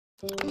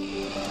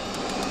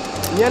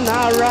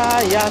Nyanara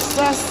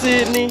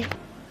Yassasini.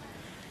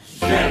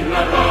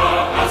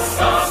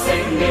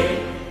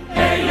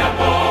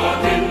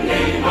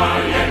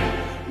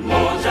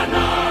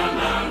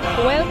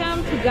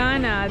 Welcome to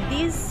Ghana.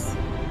 This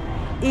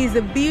is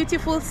a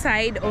beautiful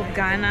side of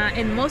Ghana,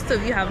 and most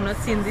of you have not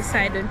seen this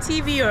side on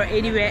TV or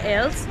anywhere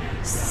else.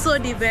 So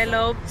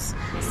developed,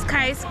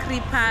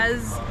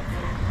 skyscrapers,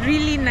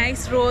 really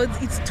nice roads.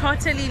 It's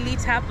totally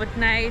lit up at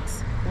night.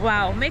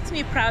 Wow, makes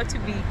me proud to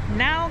be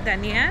now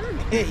Ghanaian.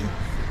 Hey,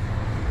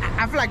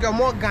 I feel like you're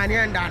more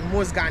Ghanaian than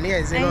most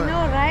Ghanaians, you know? I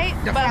know, right?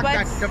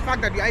 The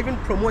fact that you're even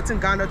promoting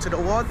Ghana to the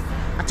world,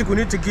 I think we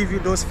need to give you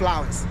those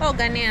flowers. Oh,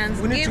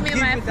 Ghanaians, we need give to me give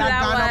my you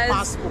that flowers. Ghana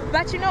passport.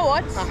 But you know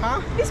what?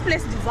 This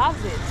place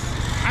deserves it.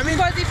 I mean,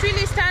 because it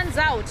really stands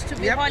out, to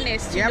be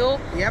honest, you know.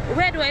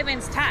 Where do I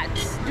even start?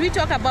 Do we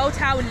talk about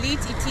how lit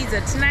it is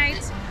at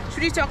night?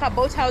 Should we talk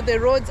about how the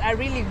roads are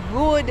really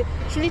good?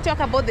 Should we talk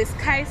about the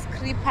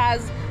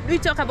skyscrapers? Do we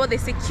talk about the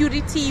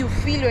security you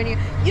feel when you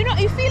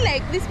feel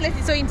like this place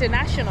is so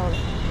international?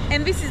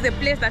 And this is the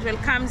place that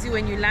welcomes you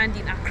when you land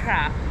in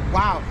Accra.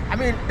 Wow. I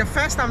mean, the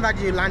first time that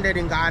you landed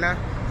in Ghana,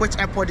 which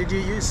airport did you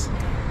use?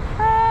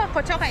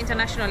 Kotoka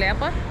International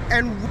Airport.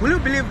 And will you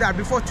believe that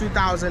before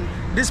 2000,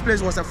 this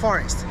place was a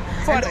forest?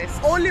 And the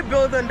only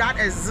building that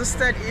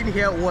existed in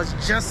here was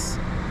just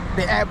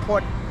the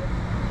airport,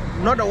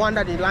 not the one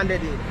that you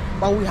landed in.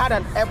 But we had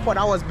an airport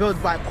that was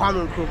built by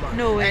Kwame Nkrumah.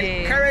 No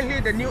way. And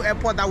currently, the new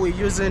airport that we're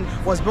using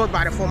was built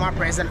by the former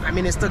president. I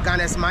mean, it's still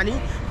Ghana's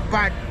money,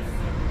 but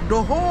the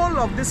whole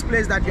of this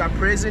place that you are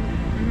praising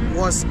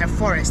was a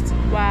forest.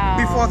 Wow.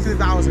 Before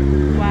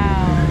 2000.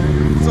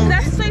 Wow. So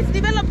it's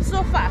developed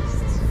so fast.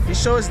 It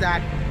shows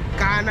that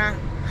Ghana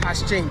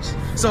has changed.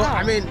 So,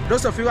 I mean,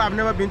 those of you who have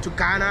never been to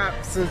Ghana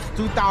since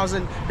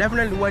 2000,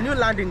 definitely when you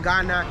land in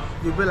Ghana,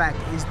 you'll be like,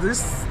 is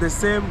this the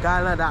same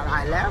Ghana that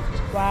I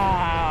left?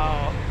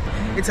 Wow.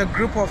 It's a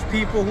group of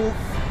people who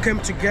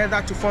came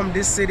together to form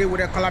this city with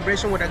a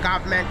collaboration with the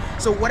government.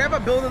 So whatever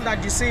building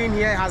that you see in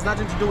here has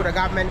nothing to do with the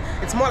government.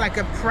 It's more like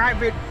a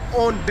private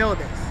owned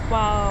building.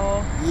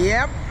 Wow.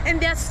 Yep.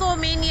 And there are so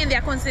many and they're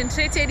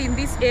concentrated in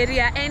this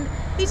area and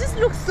it just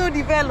looks so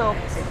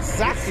developed.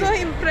 Exactly. So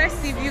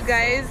impressive, you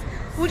guys.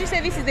 Would you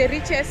say this is the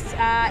richest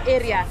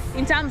area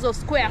in terms of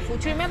square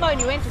foot? Remember when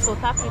you went to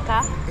South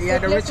Africa? Yeah,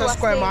 the richest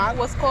square mile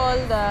was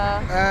called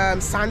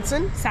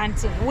Sandton.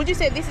 Sandton. Would you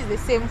say this is the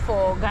same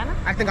for Ghana?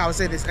 I think I would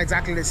say this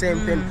exactly the same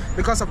thing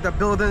because of the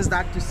buildings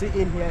that you see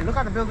in here. Look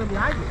at the building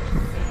behind me.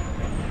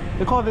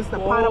 They call this the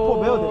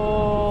Pineapple Building.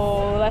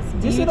 Oh, that's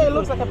beautiful. You see that it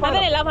looks like a pineapple?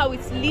 And then I love how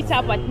it's lit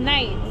up at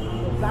night.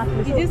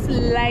 Exactly. It just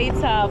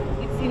lights up.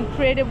 It's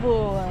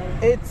incredible.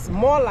 It's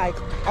more like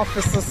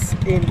offices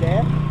in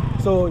there.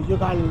 So you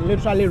can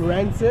literally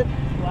rent it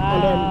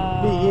and then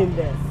be in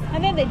there.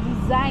 And then the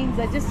designs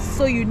are just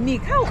so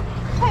unique. How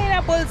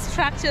pineapple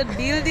structured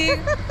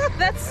building?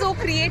 That's so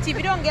creative.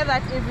 You don't get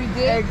that every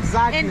day.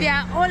 Exactly. And they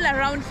are all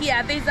around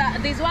here.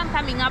 There's one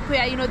coming up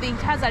where it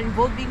has a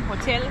revolving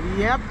hotel.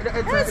 Yep,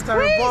 it's a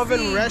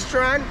revolving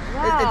restaurant.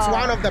 Wow. It's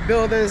one of the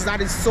buildings that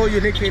is so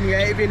unique in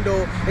here, even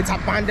though it's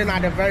abandoned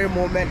at the very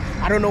moment.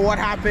 I don't know what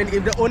happened.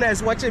 If the owner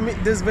is watching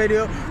this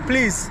video,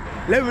 please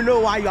let me know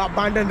why you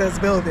abandoned this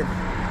building.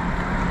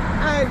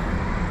 And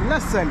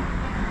listen,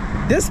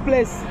 this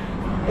place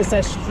is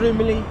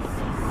extremely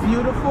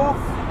beautiful.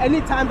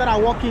 Anytime that I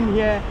walk in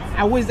here,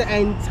 I wish the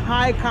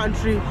entire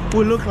country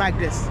would look like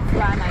this.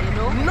 Ghana, you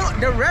know? No,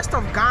 the rest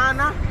of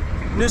Ghana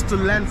needs to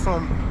learn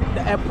from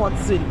the airport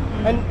city.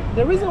 And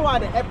the reason why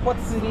the airport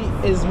city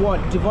is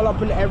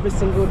developing every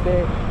single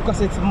day,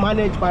 because it's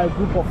managed by a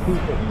group of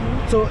people.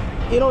 So,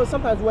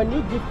 sometimes when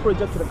you give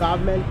projects to the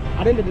government,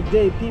 at the end of the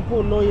day,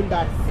 people knowing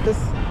that this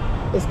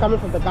is coming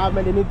from the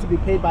government, they need to be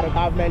paid by the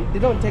government, they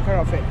don't take care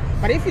of it.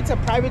 But if it's a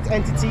private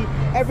entity,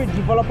 every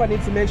developer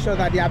needs to make sure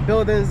that their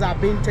buildings are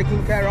being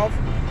taken care of.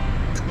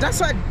 That's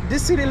why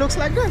this city looks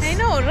like this. I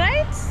know,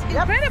 right?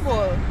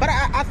 Incredible. But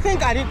I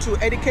think I need to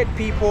educate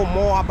people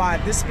more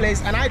about this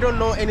place, and I don't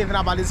know anything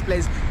about this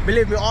place.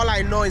 Believe me, all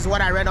I know is what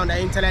I read on the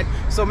internet.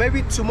 So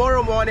maybe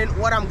tomorrow morning,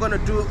 what I'm gonna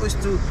do is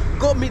to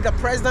go meet the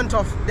president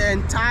of the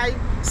entire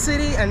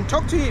city and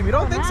talk to him. You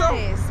don't think so?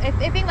 I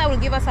think that will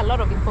give us a lot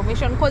of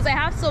information because I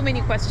have so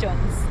many questions.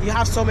 You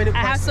have so many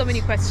questions. I have so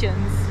many questions.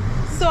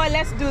 So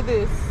let's do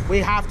this. We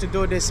have to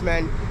do this,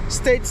 man.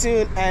 Stay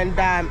tuned and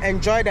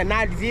enjoy the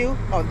night view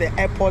of the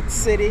airport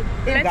city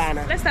in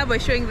Ghana. Let's start by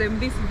showing them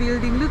this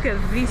building. Look at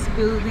this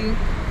building.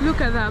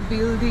 Look at that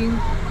building.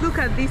 Look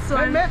at this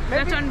one.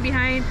 That one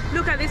behind.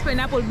 Look at this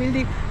pineapple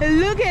building.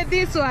 Look at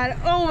this one.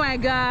 Oh my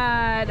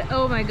God.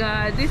 Oh my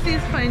God. This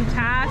is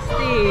fantastic.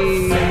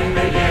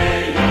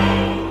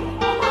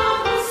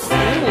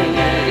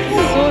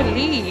 It's so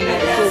neat.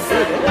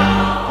 So good.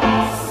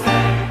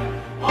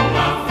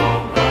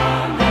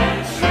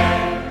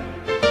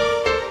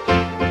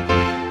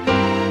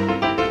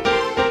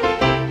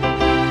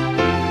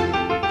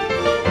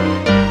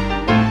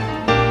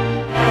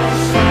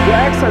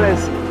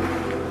 Excellency.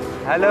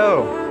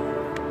 Hello.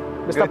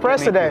 Mr.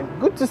 President,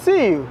 good to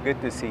see you.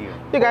 Good to see you.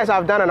 You guys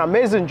have done an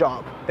amazing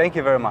job. Thank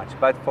you very much.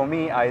 But for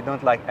me, I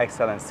don't like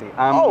excellency.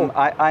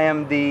 I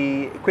am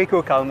the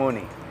Kweku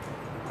Kalmoni.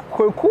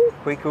 Kweku?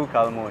 Kweku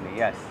Kalmoni,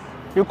 yes.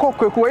 You call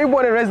Kweku? Were you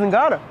born and raised in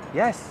Ghana?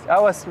 Yes,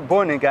 I was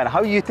born in Ghana.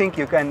 How do you think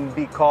you can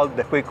be called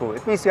the Kweku?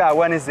 It means you are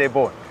Wednesday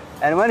born.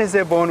 And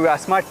Wednesday born, we are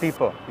smart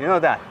people. You know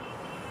that?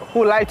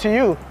 Who lied to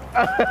you?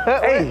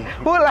 Hey!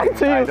 Who lied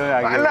to you? I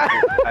don't agree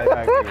with you. I don't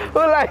agree with you. Who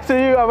lied to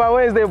you about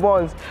Wednesday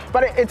borns?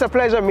 But it's a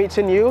pleasure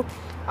meeting you.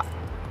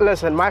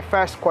 Listen, my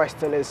first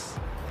question is,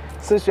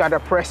 since you are the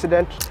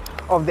president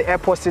of the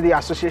Airport City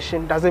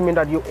Association, does it mean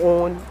that you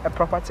own a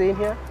property in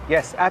here?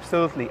 Yes,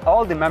 absolutely.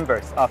 All the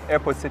members of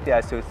Airport City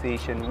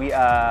Association, we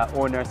are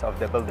owners of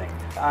the building.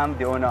 I'm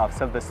the owner of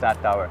Silver Star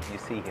Tower, you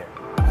see here.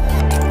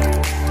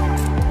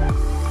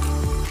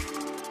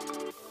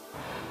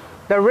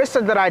 The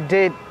research that I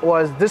did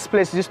was this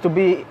place used to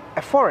be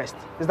a forest.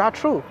 Is that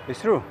true?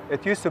 It's true.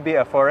 It used to be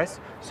a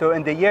forest. So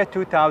in the year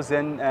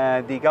 2000,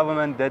 the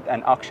government did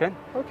an auction.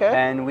 Okay.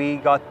 And we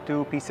got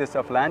 2 pieces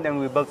of land and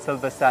we built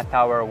Silver Star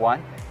Tower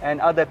 1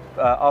 and other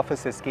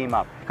offices came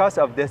up. Because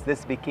of this,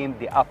 this became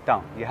the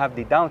uptown. You have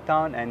the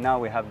downtown and now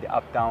we have the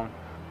uptown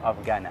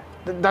of Ghana.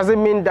 Does it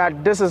mean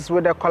that this is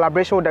with a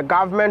collaboration with the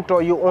government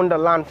or you own the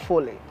land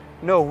fully?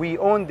 No, we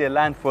own the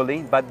land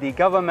fully, but the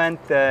government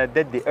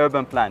did the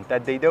urban plan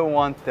that they don't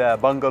want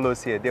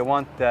bungalows here. They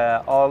want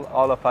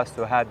all of us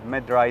to have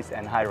mid-rise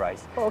and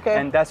high-rise. Okay.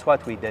 And that's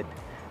what we did.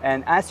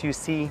 And as you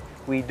see,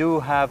 we do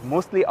have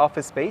mostly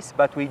office space,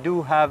 but we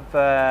do have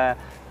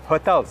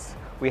hotels.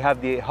 We have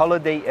the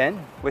Holiday Inn,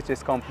 which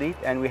is complete,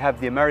 and we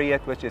have the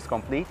Marriott, which is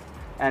complete,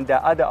 and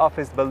the other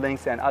office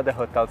buildings and other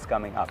hotels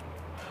coming up.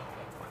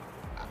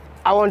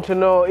 I want to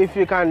know if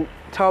you can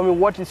tell me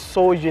what is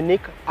so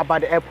unique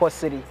about the Airport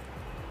City.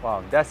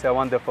 Wow, that's a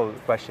wonderful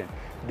question.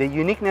 The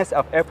uniqueness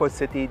of Airport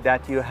City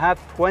that you have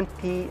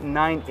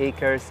 29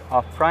 acres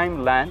of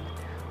prime land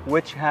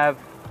which have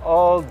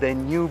all the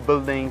new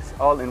buildings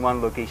all in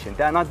one location.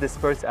 They are not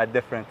dispersed at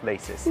different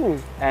places.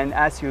 And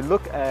as you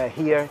look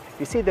here,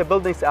 you see the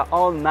buildings are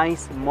all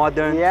nice,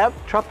 modern,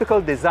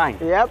 tropical design.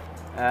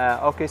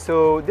 Okay,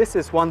 so this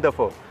is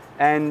wonderful.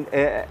 And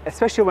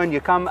especially when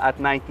you come at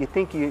night, you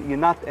think you're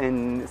not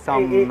in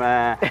some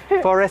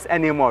forest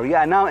anymore. You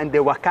are now in the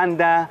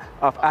Wakanda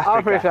of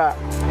Africa.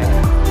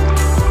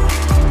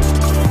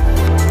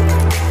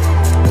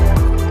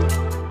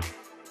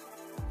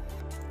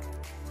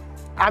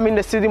 I'm in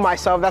the city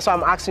myself, that's why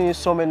I'm asking you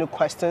so many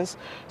questions.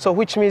 So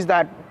which means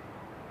that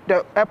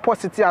the Airport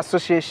City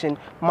Association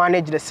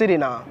manage the city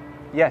now?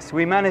 Yes,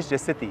 we manage the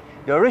city.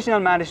 The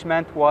original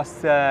management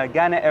was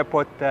Ghana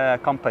Airport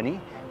Company,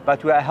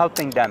 but we are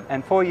helping them.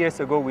 And 4 years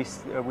ago,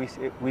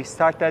 we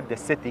started the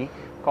city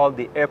called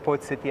the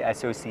Airport City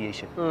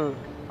Association.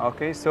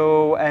 Okay,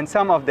 so, and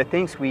some of the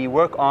things we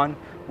work on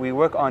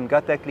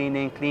gutter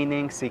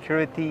cleaning,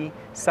 security,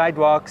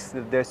 sidewalks.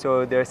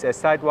 So there's a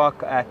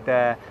sidewalk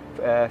at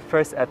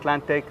First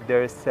Atlantic,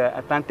 there's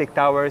Atlantic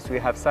Towers, we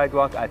have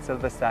sidewalk at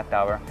Silver Star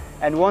Tower.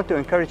 And we want to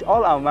encourage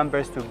all our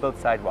members to build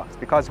sidewalks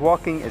because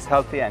walking is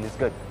healthy and is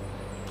good.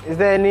 Is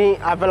there any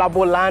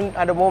available land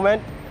at the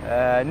moment?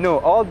 No,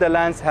 all the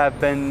lands have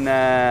been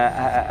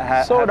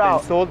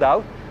sold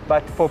out.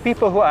 But for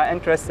people who are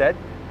interested,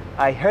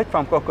 I heard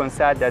from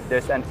Kokonsad that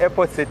there's an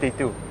Airport City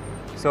too.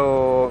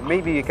 So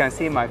maybe you can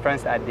see my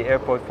friends at the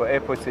airport for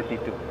Airport City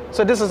too.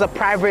 So this is a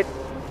private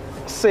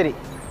city?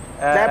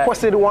 The Airport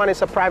City one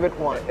is a private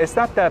one? It's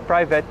not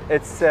private,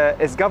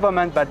 it's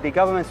government, but the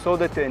government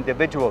sold it to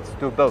individuals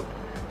to build.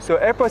 So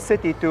Airport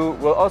City 2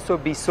 will also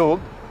be sold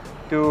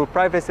to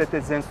private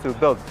citizens to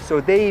build.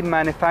 So they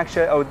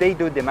manufacture or they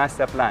do the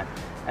master plan.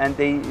 And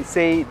they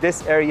say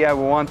this area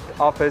we want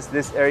office,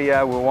 this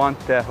area we want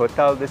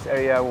hotel, this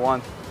area we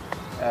want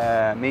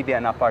maybe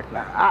an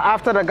apartment.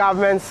 After the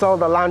government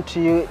sold the land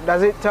to you,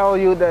 does it tell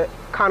you the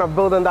kind of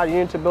building that you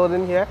need to build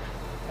in here?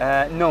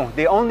 No,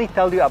 they only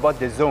tell you about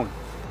the zone.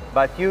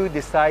 But you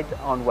decide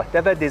on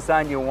whatever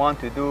design you want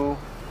to do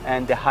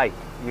and the height.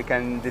 You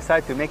can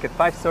decide to make it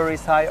 5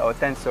 stories high or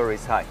 10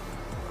 stories high.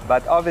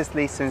 But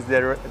obviously, since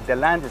the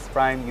land is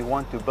prime, you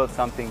want to build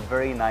something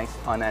very nice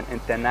on an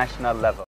international level.